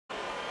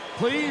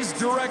Please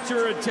direct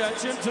your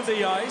attention to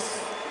the ice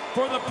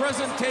for the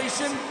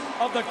presentation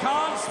of the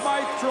Conn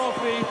Smythe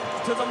Trophy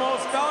to the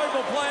most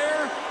valuable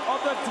player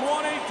of the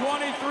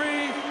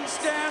 2023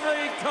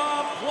 Stanley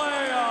Cup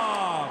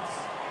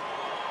Playoffs.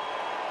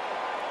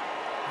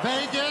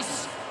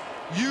 Vegas,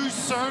 you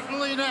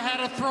certainly know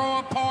how to throw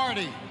a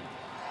party.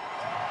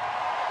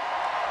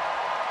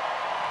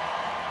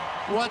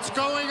 What's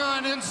going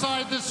on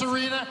inside this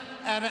arena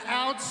and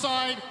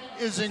outside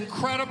is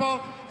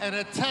incredible and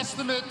a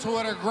testament to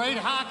what a great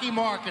hockey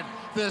market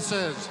this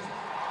is.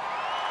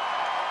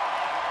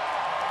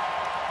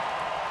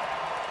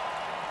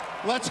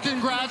 Let's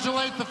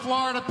congratulate the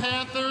Florida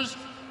Panthers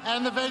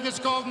and the Vegas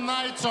Golden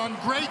Knights on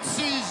great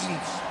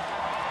seasons.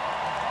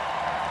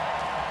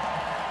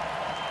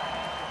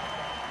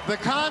 The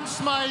Conn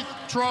Smythe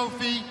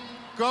Trophy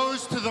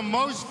goes to the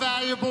most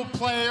valuable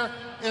player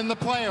in the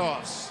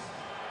playoffs.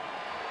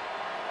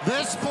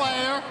 This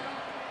player,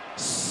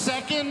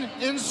 second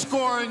in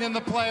scoring in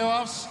the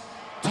playoffs,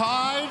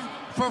 tied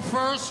for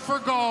first for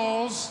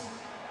goals,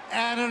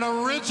 and an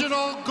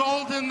original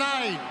Golden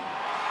Knight,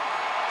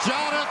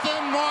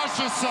 Jonathan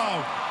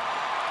Marchessault.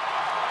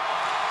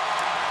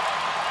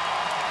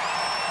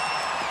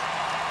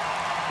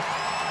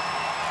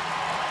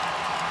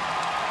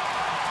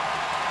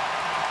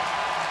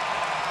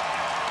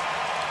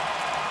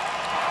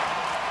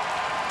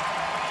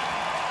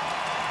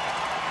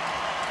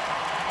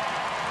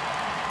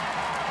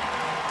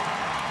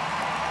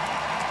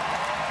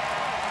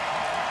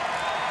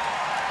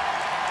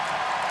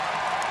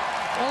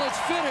 Well, it's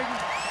fitting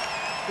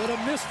that a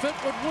misfit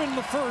would win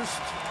the first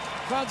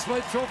Conn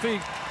Smythe Trophy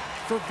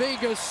for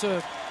Vegas.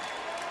 A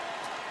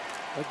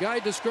guy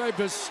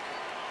described as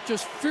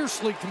just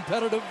fiercely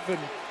competitive, and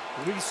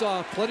we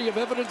saw plenty of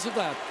evidence of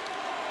that.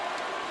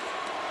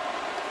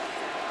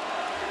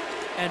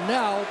 And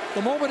now,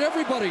 the moment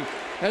everybody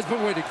has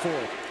been waiting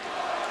for.